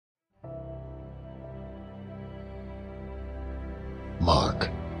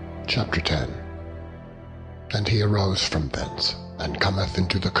Chapter 10. And he arose from thence, and cometh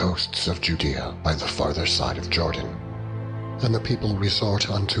into the coasts of Judea by the farther side of Jordan. And the people resort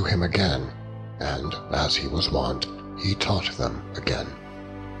unto him again, and, as he was wont, he taught them again.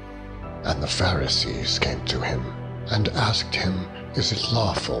 And the Pharisees came to him, and asked him, Is it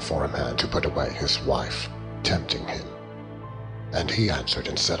lawful for a man to put away his wife? Tempting him. And he answered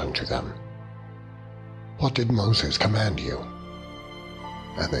and said unto them, What did Moses command you?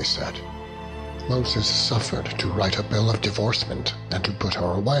 And they said, Moses suffered to write a bill of divorcement, and to put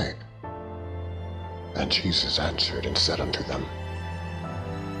her away. And Jesus answered and said unto them,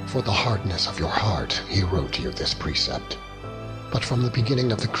 For the hardness of your heart he wrote you this precept. But from the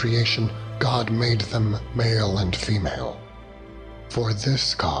beginning of the creation God made them male and female. For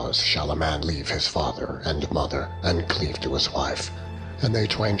this cause shall a man leave his father and mother, and cleave to his wife, and they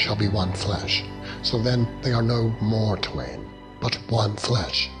twain shall be one flesh. So then they are no more twain, but one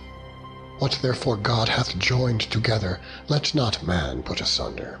flesh. What therefore God hath joined together, let not man put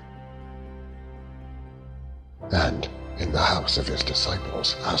asunder. And in the house of his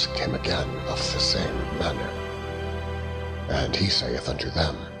disciples asked him again of the same manner. And he saith unto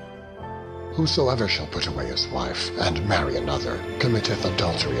them, Whosoever shall put away his wife, and marry another, committeth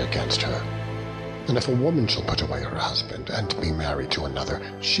adultery against her. And if a woman shall put away her husband, and be married to another,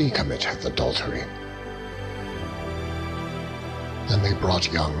 she committeth adultery. And they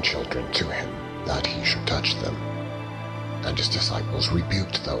brought young children to him, that he should touch them. And his disciples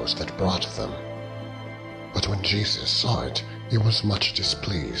rebuked those that brought them. But when Jesus saw it, he was much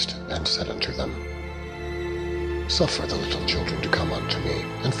displeased, and said unto them, Suffer the little children to come unto me,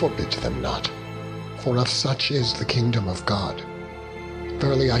 and forbid them not, for of such is the kingdom of God.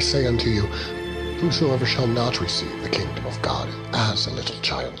 Verily I say unto you, Whosoever shall not receive the kingdom of God as a little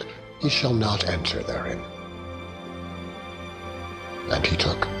child, he shall not enter therein. And he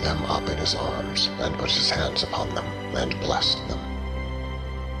took them up in his arms, and put his hands upon them, and blessed them.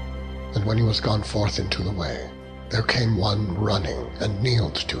 And when he was gone forth into the way, there came one running, and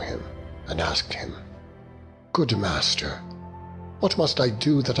kneeled to him, and asked him, Good Master, what must I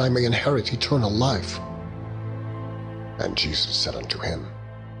do that I may inherit eternal life? And Jesus said unto him,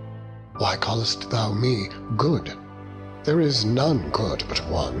 Why callest thou me good? There is none good but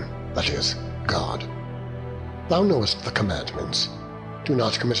one, that is, God. Thou knowest the commandments. Do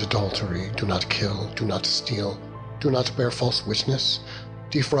not commit adultery, do not kill, do not steal, do not bear false witness,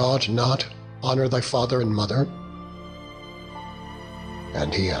 defraud not, honor thy father and mother.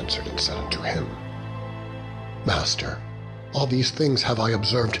 And he answered and said unto him, Master, all these things have I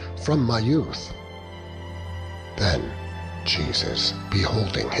observed from my youth. Then Jesus,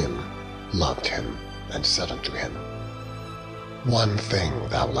 beholding him, loved him, and said unto him, One thing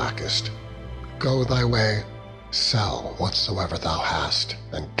thou lackest. Go thy way, sell whatsoever thou hast,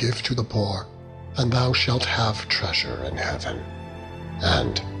 and give to the poor, and thou shalt have treasure in heaven.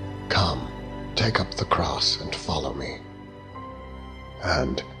 And come, take up the cross, and follow me.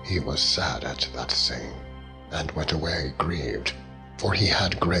 And he was sad at that saying, and went away grieved, for he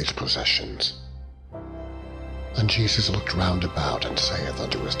had great possessions. And Jesus looked round about, and saith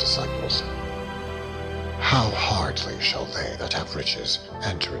unto his disciples, How hardly shall they that have riches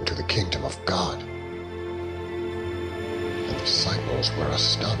enter into the kingdom of God? And the disciples were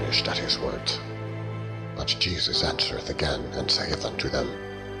astonished at his words. But Jesus answereth again, and saith unto them,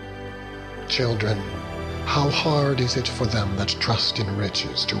 Children, how hard is it for them that trust in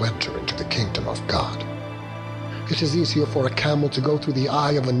riches to enter into the kingdom of God? It is easier for a camel to go through the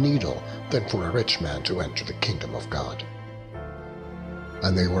eye of a needle than for a rich man to enter the kingdom of God.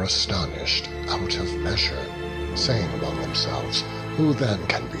 And they were astonished out of measure, saying among themselves, Who then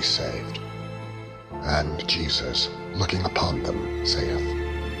can be saved? And Jesus, looking upon them,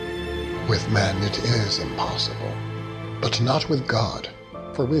 saith, With men it is impossible, but not with God,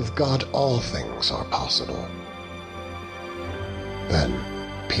 for with God all things are possible. Then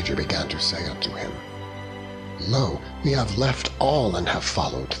Peter began to say unto him, Lo, we have left all and have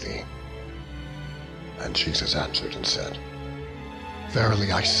followed thee. And Jesus answered and said,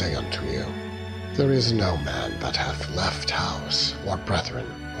 Verily I say unto you, there is no man that hath left house, or brethren,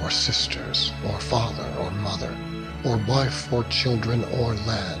 or sisters, or father, or mother, or wife, or children, or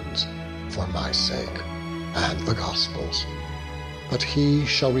lands, for my sake, and the gospel's, but he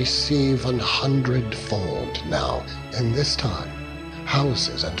shall receive 100-fold now in this time,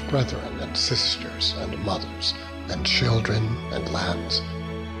 houses and brethren and sisters and mothers and children and lands,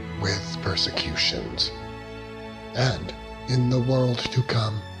 with persecutions, and in the world to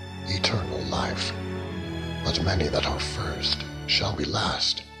come eternal life. But many that are first shall be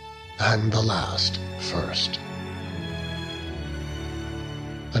last, and the last first.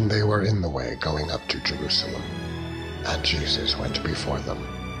 And they were in the way going up to Jerusalem, and Jesus went before them.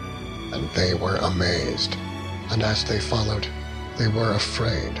 And they were amazed, and as they followed, they were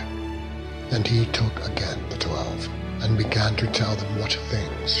afraid. And he took again the 12, and began to tell them what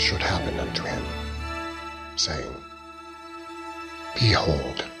things should happen unto him, saying,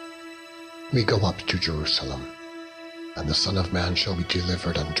 Behold, we go up to Jerusalem, and the Son of Man shall be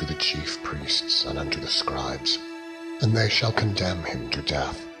delivered unto the chief priests and unto the scribes, and they shall condemn him to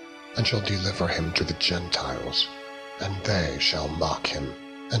death, and shall deliver him to the Gentiles, and they shall mock him,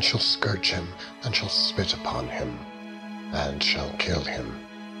 and shall scourge him, and shall spit upon him, and shall kill him.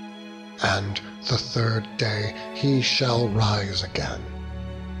 And the third day he shall rise again.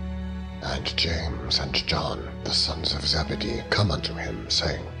 And James and John, the sons of Zebedee, come unto him,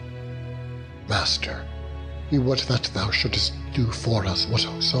 saying, Master, we would that thou shouldest do for us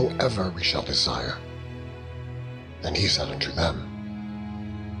whatsoever we shall desire. And he said unto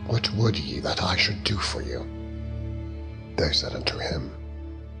them, What would ye that I should do for you? They said unto him,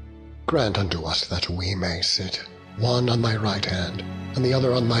 Grant unto us that we may sit, one on thy right hand, and the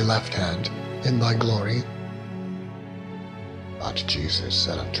other on thy left hand, in thy glory. But Jesus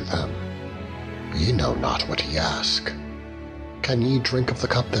said unto them, Ye know not what ye ask. Can ye drink of the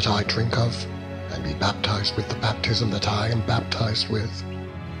cup that I drink of, and be baptized with the baptism that I am baptized with?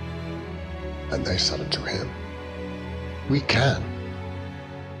 And they said unto him, We can.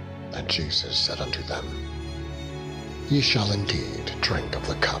 And Jesus said unto them, Ye shall indeed drink of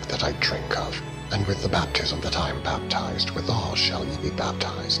the cup that I drink of, and with the baptism that I am baptized withal shall ye be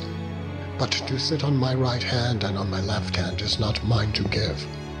baptized. But to sit on my right hand and on my left hand is not mine to give,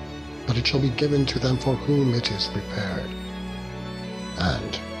 but it shall be given to them for whom it is prepared.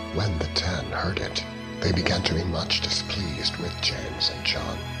 And when the 10 heard it, they began to be much displeased with James and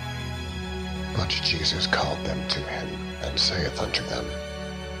John. But Jesus called them to him, and saith unto them,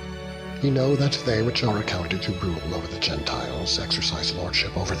 Ye know that they which are accounted to rule over the Gentiles exercise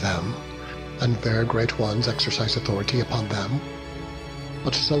lordship over them, and their great ones exercise authority upon them.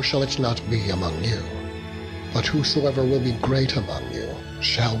 But so shall it not be among you. But whosoever will be great among you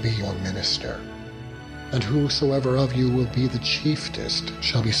shall be your minister. And whosoever of you will be the chiefest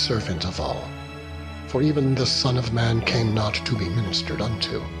shall be servant of all. For even the Son of Man came not to be ministered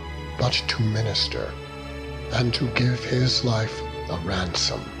unto, but to minister, and to give his life a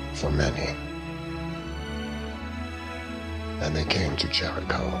ransom for many. And they came to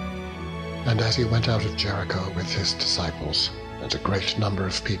Jericho. And as he went out of Jericho with his disciples, and a great number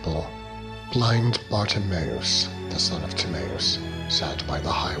of people, blind Bartimaeus, the son of Timaeus, sat by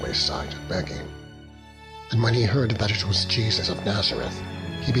the highway side begging. And when he heard that it was Jesus of Nazareth,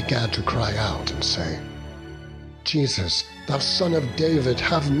 he began to cry out and say, Jesus, thou son of David,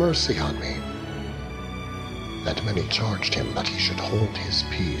 have mercy on me. And many charged him that he should hold his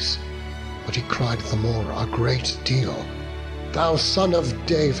peace. But he cried the more a great deal, Thou son of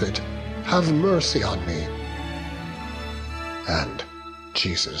David, have mercy on me. And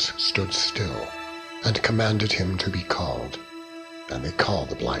Jesus stood still, and commanded him to be called. And they called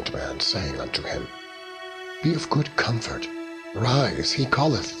the blind man, saying unto him, Be of good comfort, rise, he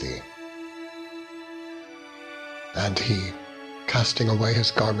calleth thee. And he, casting away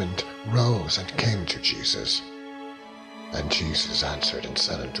his garment, rose and came to Jesus. And Jesus answered and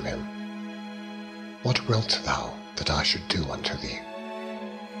said unto him, What wilt thou that I should do unto thee?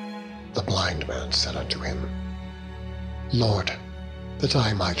 The blind man said unto him, Lord, that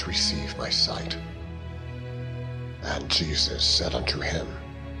I might receive my sight. And Jesus said unto him,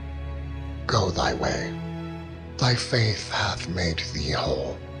 Go thy way, thy faith hath made thee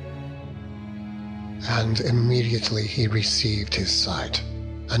whole. And immediately he received his sight,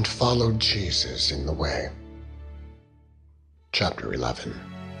 and followed Jesus in the way. Chapter 11.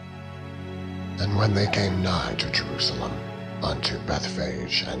 And when they came nigh to Jerusalem, unto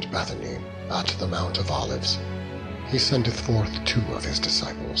Bethphage and Bethany, at the Mount of Olives, he sendeth forth 2 of his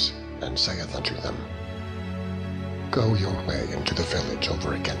disciples, and saith unto them, Go your way into the village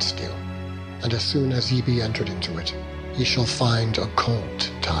over against you, and as soon as ye be entered into it, ye shall find a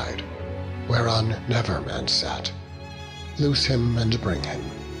colt tied, whereon never man sat. Loose him and bring him.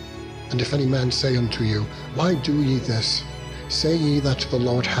 And if any man say unto you, Why do ye this? Say ye that the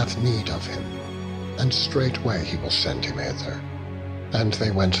Lord hath need of him, and straightway he will send him hither. And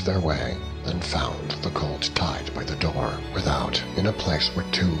they went their way, and found the colt tied by the door without, in a place where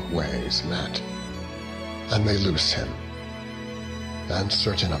 2 ways met. And they loose him. And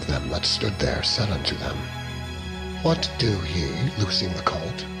certain of them that stood there said unto them, What do ye, loosing the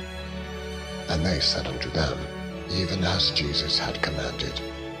colt? And they said unto them, even as Jesus had commanded.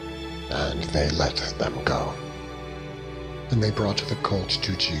 And they let them go. And they brought the colt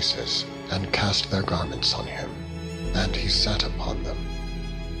to Jesus, and cast their garments on him, and he sat upon them.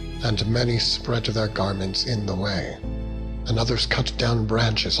 And many spread their garments in the way, and others cut down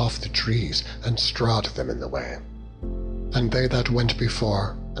branches off the trees, and strawed them in the way. And they that went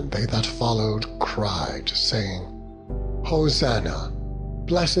before, and they that followed, cried, saying, Hosanna!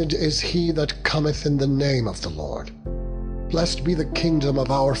 Blessed is he that cometh in the name of the Lord. Blessed be the kingdom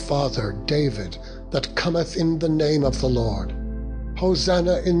of our father David, that cometh in the name of the Lord.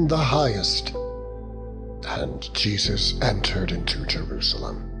 Hosanna in the highest. And Jesus entered into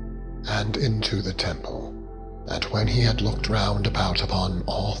Jerusalem, and into the temple. And when he had looked round about upon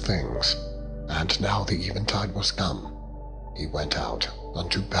all things, and now the eventide was come, he went out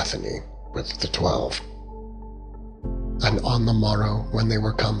unto Bethany with the 12. And on the morrow, when they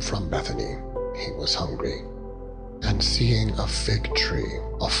were come from Bethany, he was hungry. And seeing a fig tree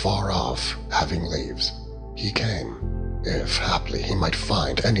afar off, having leaves, he came, if haply he might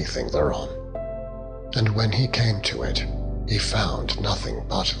find anything thereon. And when he came to it, he found nothing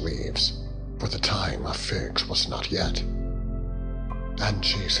but leaves, for the time of figs was not yet. And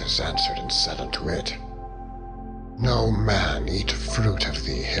Jesus answered and said unto it, No man eat fruit of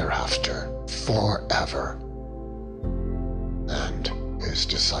thee hereafter forever. And his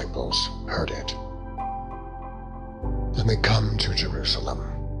disciples heard it. And they come to Jerusalem.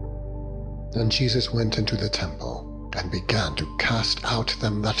 And Jesus went into the temple, and began to cast out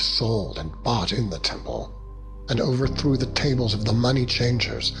them that sold and bought in the temple, and overthrew the tables of the money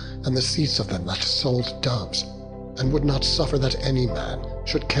changers, and the seats of them that sold doves, and would not suffer that any man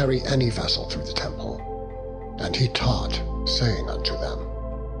should carry any vessel through the temple. And he taught, saying unto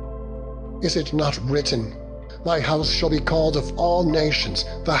them, Is it not written, My house shall be called of all nations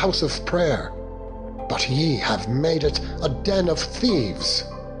the house of prayer? But ye have made it a den of thieves.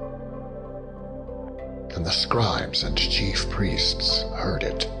 And the scribes and chief priests heard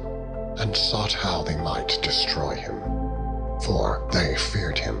it, and sought how they might destroy him. For they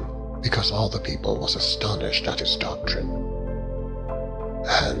feared him, because all the people was astonished at his doctrine.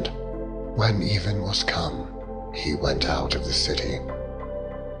 And when even was come, he went out of the city.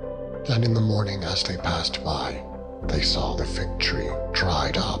 And in the morning as they passed by, they saw the fig tree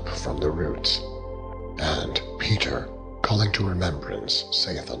dried up from the roots. And Peter, calling to remembrance,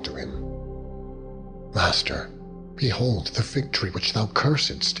 saith unto him, Master, behold, the fig tree which thou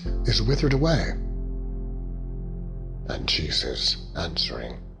cursedst is withered away. And Jesus,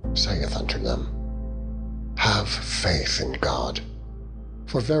 answering, saith unto them, Have faith in God.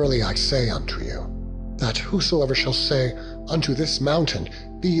 For verily I say unto you, that whosoever shall say unto this mountain,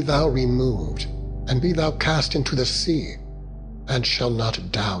 Be thou removed, and be thou cast into the sea, and shall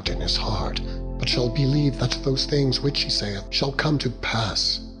not doubt in his heart, but shall believe that those things which he saith shall come to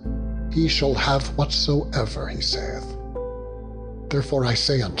pass, he shall have whatsoever he saith. Therefore I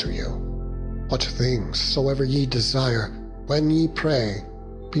say unto you, what things soever ye desire, when ye pray,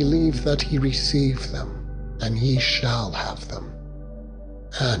 believe that ye receive them, and ye shall have them.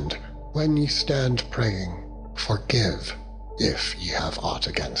 And when ye stand praying, forgive, if ye have aught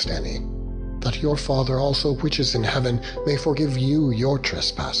against any, that your Father also which is in heaven may forgive you your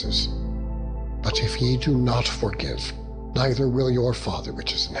trespasses. But if ye do not forgive, neither will your Father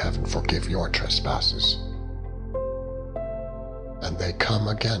which is in heaven forgive your trespasses. And they come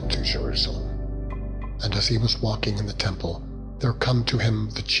again to Jerusalem. And as he was walking in the temple, there come to him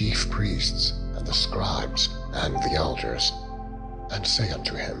the chief priests, and the scribes, and the elders, and say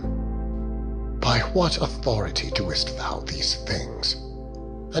unto him, By what authority doest thou these things?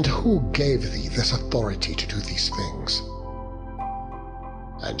 And who gave thee this authority to do these things?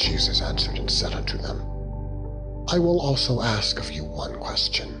 And Jesus answered and said unto them, I will also ask of you one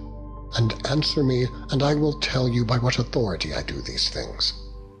question, and answer me, and I will tell you by what authority I do these things.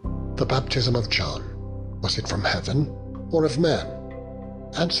 The baptism of John, was it from heaven or of men?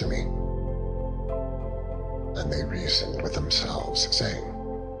 Answer me. And they reasoned with themselves, saying,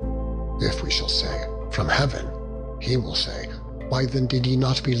 If we shall say, From heaven, he will say, Why then did ye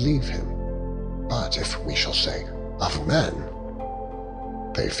not believe him? But if we shall say, Of men,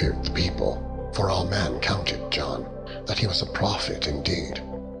 they feared the people, for all men counted John, that he was a prophet indeed.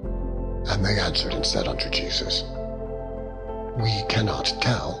 And they answered and said unto Jesus, We cannot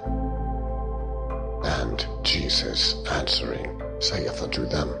tell. And Jesus answering saith unto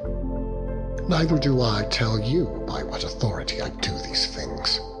them, Neither do I tell you by what authority I do these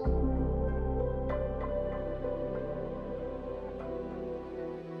things.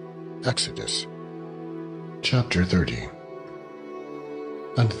 Exodus chapter 30.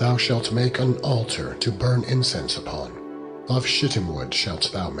 And thou shalt make an altar to burn incense upon. Of shittim wood shalt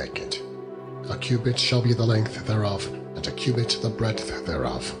thou make it. A cubit shall be the length thereof, and a cubit the breadth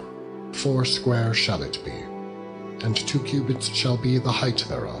thereof. 4 square shall it be, and 2 cubits shall be the height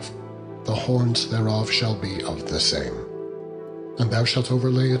thereof. The horns thereof shall be of the same. And thou shalt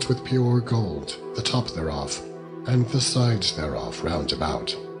overlay it with pure gold, the top thereof, and the sides thereof round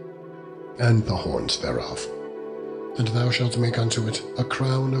about, and the horns thereof. And thou shalt make unto it a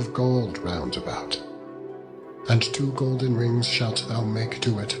crown of gold round about. And 2 golden rings shalt thou make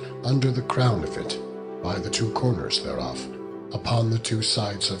to it under the crown of it, by the 2 corners thereof. Upon the 2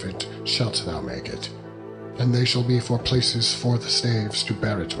 sides of it shalt thou make it, and they shall be for places for the staves to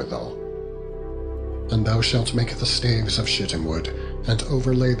bear it withal. And thou shalt make the staves of shittim wood, and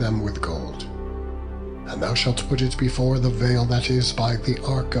overlay them with gold. And thou shalt put it before the veil that is by the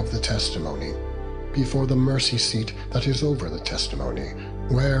ark of the testimony, before the mercy seat that is over the testimony,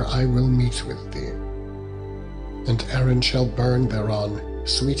 where I will meet with thee. And Aaron shall burn thereon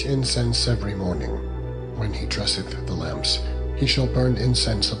sweet incense every morning. When he dresseth the lamps, he shall burn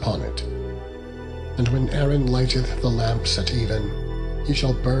incense upon it. And when Aaron lighteth the lamps at even, he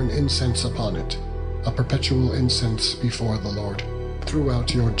shall burn incense upon it, a perpetual incense before the Lord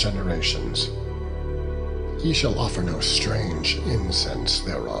throughout your generations. Ye shall offer no strange incense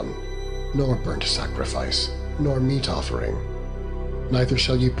thereon, nor burnt sacrifice, nor meat offering, neither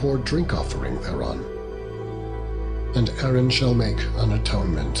shall ye pour drink offering thereon. And Aaron shall make an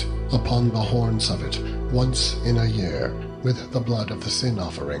atonement upon the horns of it once in a year with the blood of the sin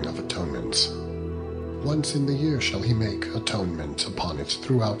offering of atonements. Once in the year shall he make atonement upon it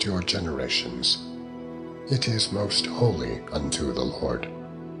throughout your generations. It is most holy unto the Lord.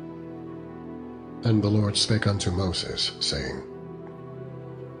 And the Lord spake unto Moses, saying,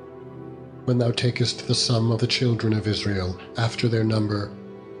 When thou takest the sum of the children of Israel after their number,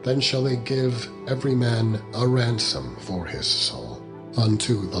 then shall they give every man a ransom for his soul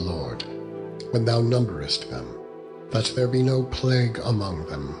unto the Lord, when thou numberest them, that there be no plague among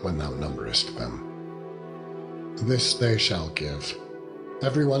them when thou numberest them. This they shall give,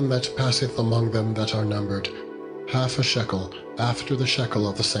 every one that passeth among them that are numbered, half a shekel after the shekel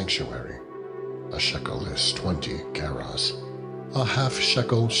of the sanctuary. A shekel is 20 gerahs. A half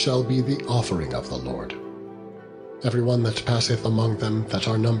shekel shall be the offering of the Lord. Every one that passeth among them that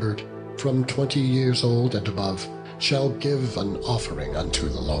are numbered, from 20 years old and above, shall give an offering unto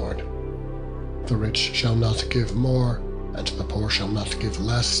the Lord. The rich shall not give more, and the poor shall not give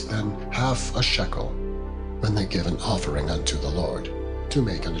less than half a shekel, when they give an offering unto the Lord, to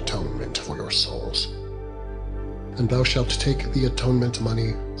make an atonement for your souls. And thou shalt take the atonement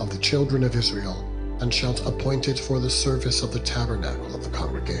money of the children of Israel, and shalt appoint it for the service of the tabernacle of the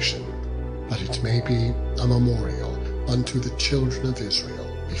congregation, that it may be a memorial unto the children of Israel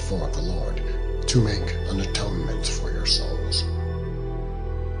before the Lord, to make an atonement for your souls.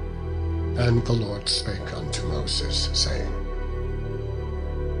 And the Lord spake unto Moses, saying,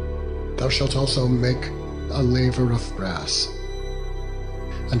 Thou shalt also make a laver of brass,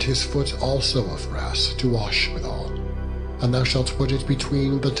 and his foot also of brass, to wash withal. And thou shalt put it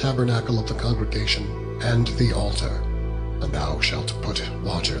between the tabernacle of the congregation and the altar, and thou shalt put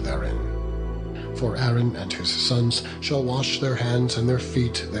water therein. For Aaron and his sons shall wash their hands and their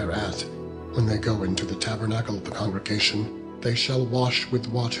feet thereat. When they go into the tabernacle of the congregation, they shall wash with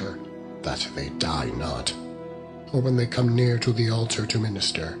water, that they die not. Or when they come near to the altar to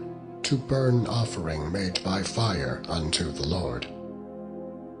minister, to burn offering made by fire unto the Lord.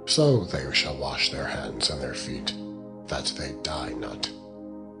 So they shall wash their hands and their feet, that they die not.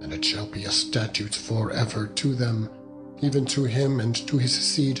 And it shall be a statute forever to them, even to him and to his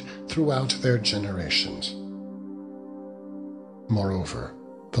seed throughout their generations. Moreover,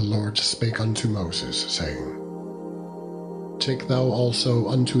 the Lord spake unto Moses, saying, Take thou also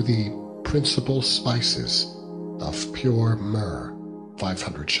unto thee principal spices, of pure myrrh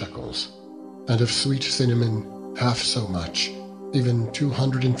 500 shekels, and of sweet cinnamon half so much, even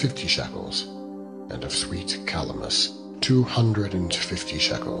 250 shekels, and of sweet calamus 250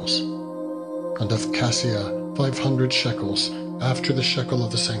 shekels, and of cassia 500 shekels after the shekel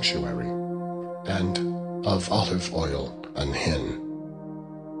of the sanctuary, and of olive oil an hin.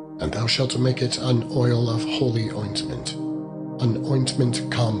 And thou shalt make it an oil of holy ointment, an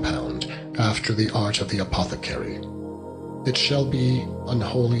ointment compound after the art of the apothecary. It shall be an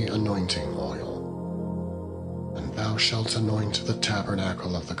holy anointing oil. And thou shalt anoint the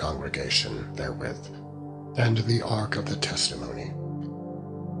tabernacle of the congregation therewith, and the ark of the testimony,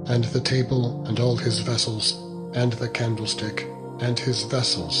 and the table and all his vessels, and the candlestick and his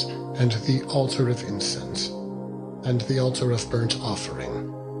vessels, and the altar of incense, and the altar of burnt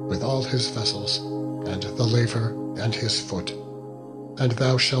offering, with all his vessels, and the laver and his foot. And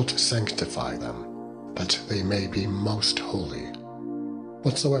thou shalt sanctify them, that they may be most holy.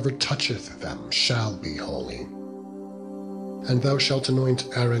 Whatsoever toucheth them shall be holy. And thou shalt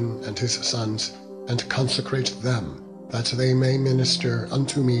anoint Aaron and his sons, and consecrate them, that they may minister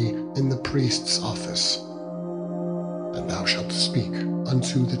unto me in the priest's office. And thou shalt speak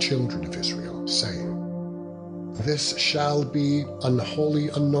unto the children of Israel, saying, This shall be an holy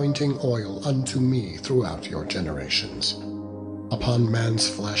anointing oil unto me throughout your generations. Upon man's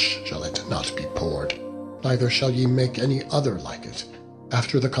flesh shall it not be poured, neither shall ye make any other like it,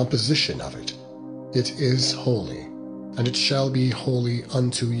 after the composition of it. It is holy, and it shall be holy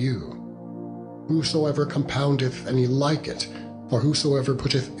unto you. Whosoever compoundeth any like it, or whosoever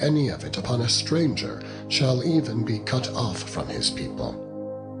putteth any of it upon a stranger, shall even be cut off from his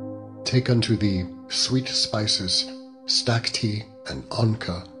people. Take unto thee sweet spices, stacte, and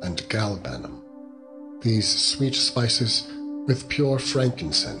onca, and galbanum. These sweet spices with pure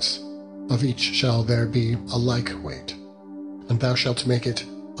frankincense, of each shall there be a like weight. And thou shalt make it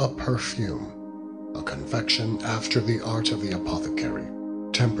a perfume, a confection after the art of the apothecary,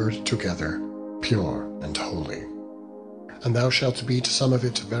 tempered together, pure and holy. And thou shalt beat some of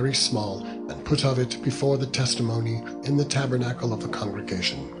it very small, and put of it before the testimony in the tabernacle of the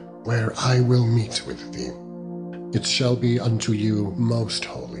congregation, where I will meet with thee. It shall be unto you most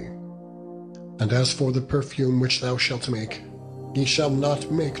holy. And as for the perfume which thou shalt make, ye shall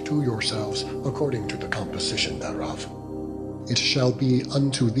not make to yourselves according to the composition thereof. It shall be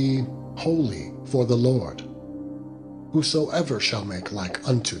unto thee holy for the Lord. Whosoever shall make like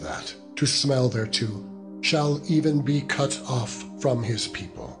unto that, to smell thereto, shall even be cut off from his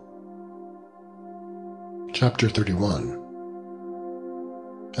people. Chapter 31.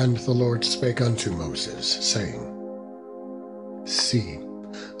 And the Lord spake unto Moses, saying, See,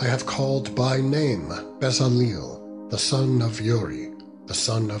 I have called by name Bezaleel, the son of Uri, the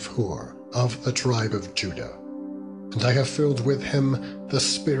son of Hur, of the tribe of Judah. And I have filled with him the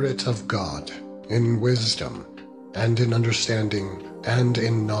Spirit of God, in wisdom, and in understanding, and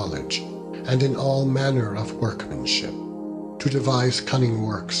in knowledge, and in all manner of workmanship, to devise cunning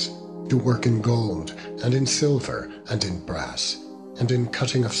works, to work in gold, and in silver, and in brass, and in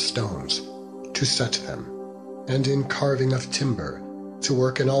cutting of stones, to set them, and in carving of timber, to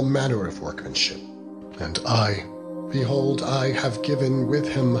work in all manner of workmanship. And I, behold, I have given with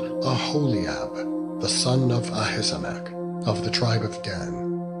him Aholiab, the son of Ahisamach, of the tribe of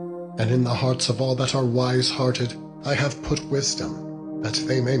Dan. And in the hearts of all that are wise-hearted I have put wisdom, that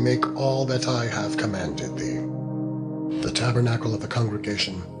they may make all that I have commanded thee. The tabernacle of the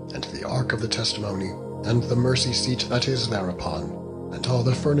congregation, and the ark of the testimony, and the mercy seat that is thereupon, and all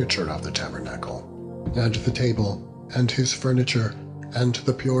the furniture of the tabernacle, and the table, and his furniture, and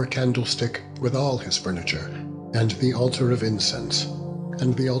the pure candlestick with all his furniture, and the altar of incense,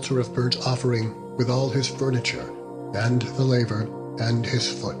 and the altar of burnt offering with all his furniture, and the laver, and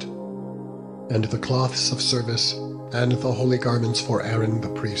his foot, and the cloths of service, and the holy garments for Aaron the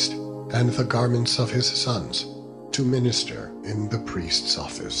priest, and the garments of his sons, to minister in the priest's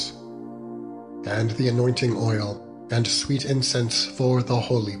office, and the anointing oil, and sweet incense for the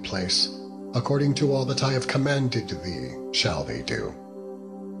holy place, according to all that I have commanded thee shall they do.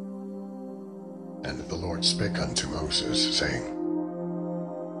 And the Lord spake unto Moses, saying,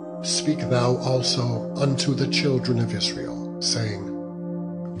 Speak thou also unto the children of Israel, saying,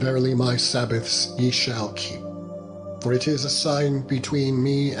 Verily my Sabbaths ye shall keep, for it is a sign between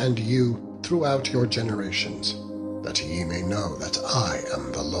me and you throughout your generations, that ye may know that I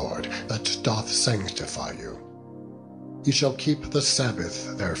am the Lord that doth sanctify you. Ye shall keep the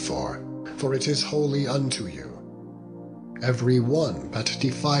Sabbath, therefore, for it is holy unto you. Every one that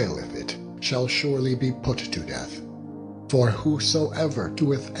defileth it shall surely be put to death. For whosoever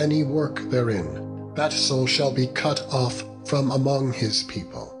doeth any work therein, that soul shall be cut off from among his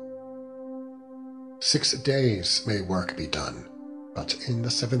people. 6 days may work be done, but in the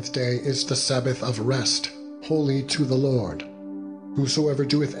 7th day is the Sabbath of rest, holy to the Lord. Whosoever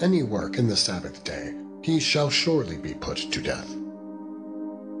doeth any work in the Sabbath day, he shall surely be put to death.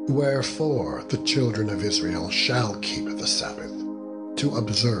 Wherefore the children of Israel shall keep the Sabbath, to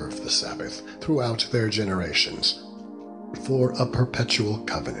observe the Sabbath throughout their generations, for a perpetual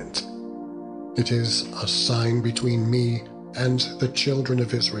covenant. It is a sign between me and the children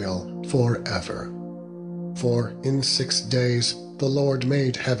of Israel forever. For in 6 days the Lord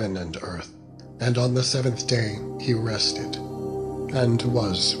made heaven and earth, and on the 7th day he rested, and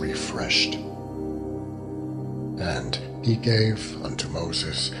was refreshed. And he gave unto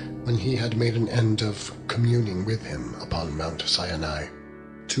Moses, when he had made an end of communing with him upon Mount Sinai,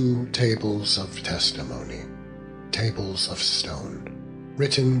 2 tables of testimony, tables of stone,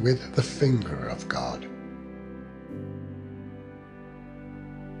 written with the finger of God.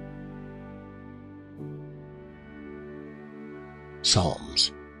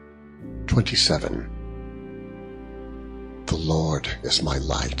 Psalms 27. The Lord is my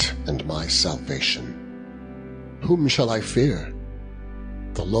light and my salvation. Whom shall I fear?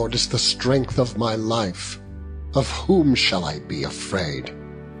 The Lord is the strength of my life. Of whom shall I be afraid?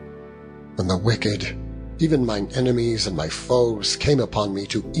 When the wicked, even mine enemies and my foes, came upon me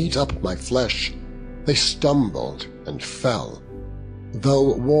to eat up my flesh, they stumbled and fell.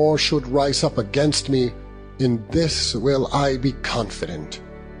 Though war should rise up against me, in this will I be confident.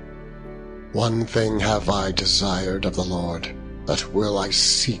 One thing have I desired of the Lord, that will I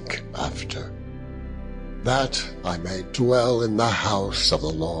seek after, that I may dwell in the house of the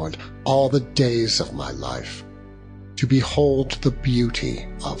Lord all the days of my life, to behold the beauty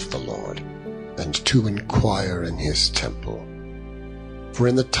of the Lord, and to inquire in his temple. For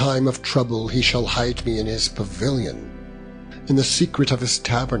in the time of trouble he shall hide me in his pavilion. In the secret of his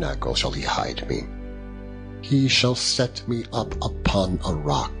tabernacle shall he hide me. He shall set me up upon a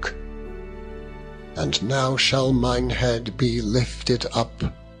rock. And now shall mine head be lifted up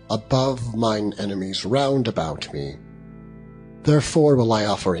above mine enemies round about me. Therefore will I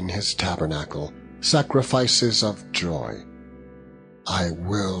offer in his tabernacle sacrifices of joy. I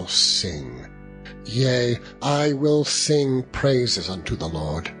will sing, yea, I will sing praises unto the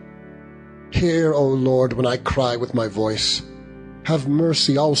Lord. Hear, O Lord, when I cry with my voice. Have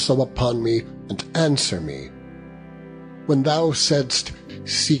mercy also upon me, and answer me. When thou saidst,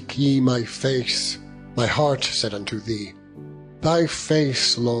 Seek ye my face, my heart said unto thee, Thy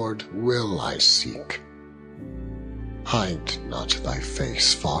face, Lord, will I seek. Hide not thy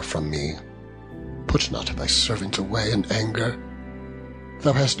face far from me. Put not thy servant away in anger.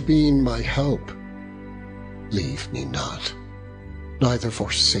 Thou hast been my help. Leave me not, neither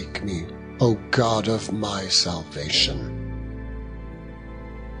forsake me, O God of my salvation.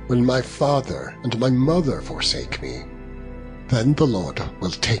 When my father and my mother forsake me, then the Lord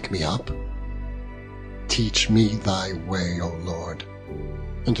will take me up. Teach me thy way, O Lord,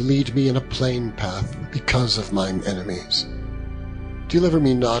 and lead me in a plain path because of mine enemies. Deliver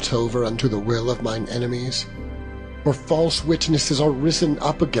me not over unto the will of mine enemies, for false witnesses are risen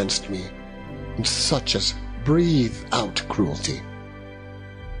up against me, and such as breathe out cruelty.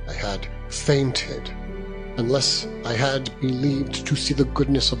 I had fainted, unless I had believed to see the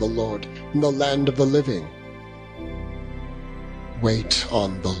goodness of the Lord in the land of the living. Wait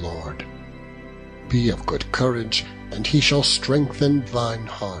on the Lord. Be of good courage, and he shall strengthen thine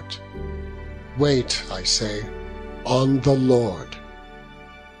heart. Wait, I say, on the Lord.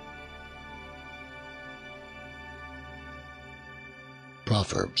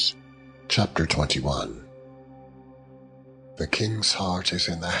 Proverbs chapter 21. The king's heart is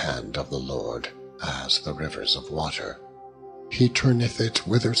in the hand of the Lord, as the rivers of water. He turneth it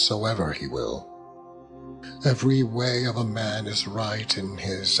whithersoever he will. Every way of a man is right in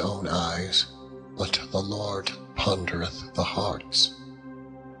his own eyes, but the Lord pondereth the hearts.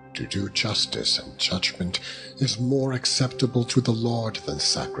 To do justice and judgment is more acceptable to the Lord than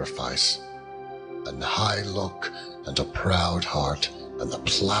sacrifice. An high look and a proud heart and the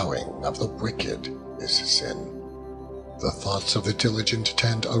plowing of the wicked is sin. The thoughts of the diligent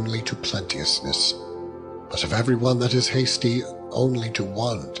tend only to plenteousness, but of every one that is hasty only to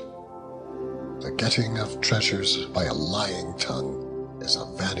want. The getting of treasures by a lying tongue is a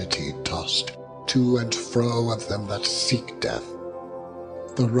vanity tossed to and fro of them that seek death.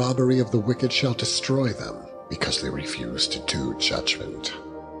 The robbery of the wicked shall destroy them, because they refuse to do judgment.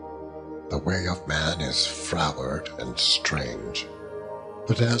 The way of man is froward and strange,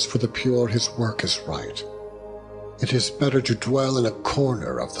 but as for the pure his work is right. It is better to dwell in a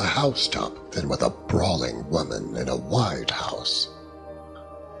corner of the housetop than with a brawling woman in a wide house.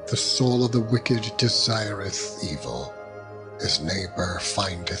 The soul of the wicked desireth evil. His neighbor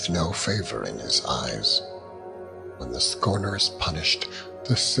findeth no favor in his eyes. When the scorner is punished,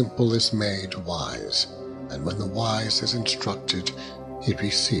 the simple is made wise, and when the wise is instructed, he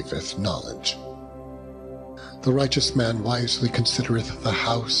receiveth knowledge. The righteous man wisely considereth the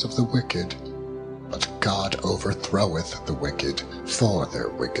house of the wicked, but God overthroweth the wicked for their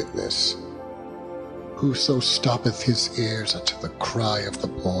wickedness. Whoso stoppeth his ears at the cry of the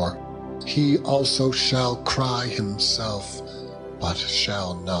poor, he also shall cry himself, but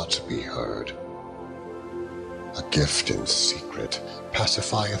shall not be heard. A gift in secret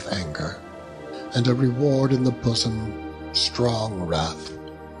pacifieth anger, and a reward in the bosom strong wrath.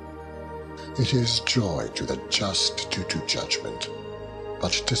 It is joy to the just to do judgment,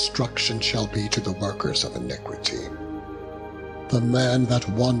 but destruction shall be to the workers of iniquity. The man that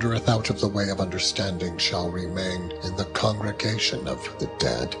wandereth out of the way of understanding shall remain in the congregation of the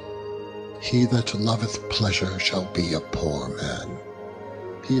dead. He that loveth pleasure shall be a poor man.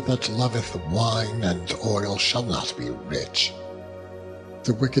 He that loveth wine and oil shall not be rich.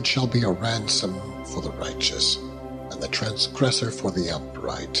 The wicked shall be a ransom for the righteous, and the transgressor for the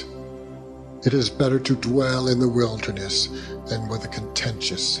upright. It is better to dwell in the wilderness than with a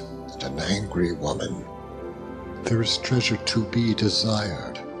contentious and an angry woman. There is treasure to be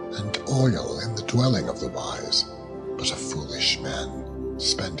desired, and oil in the dwelling of the wise, but a foolish man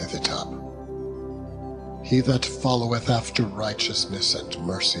spendeth it up. He that followeth after righteousness and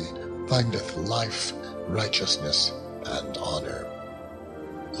mercy findeth life, righteousness, and honor.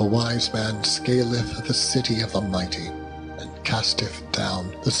 A wise man scaleth the city of the mighty, and casteth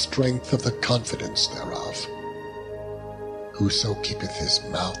down the strength of the confidence thereof. Whoso keepeth his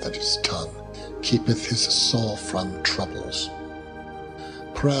mouth and his tongue keepeth his soul from troubles.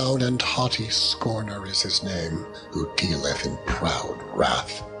 Proud and haughty scorner is his name, who dealeth in proud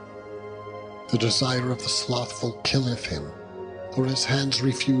wrath. The desire of the slothful killeth him, for his hands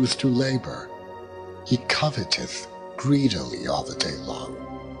refuse to labor. He coveteth greedily all the day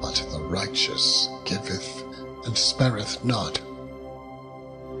long, but the righteous giveth and spareth not.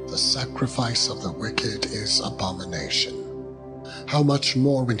 The sacrifice of the wicked is abomination. How much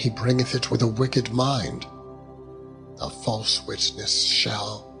more when he bringeth it with a wicked mind? A false witness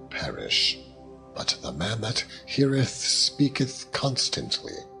shall perish, but the man that heareth speaketh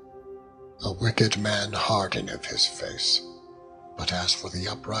constantly. A wicked man hardeneth his face, but as for the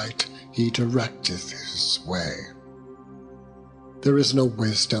upright, he directeth his way. There is no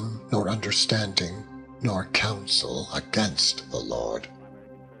wisdom, nor understanding, nor counsel against the Lord.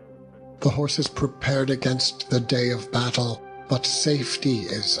 The horse is prepared against the day of battle, but safety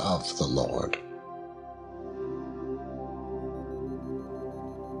is of the Lord.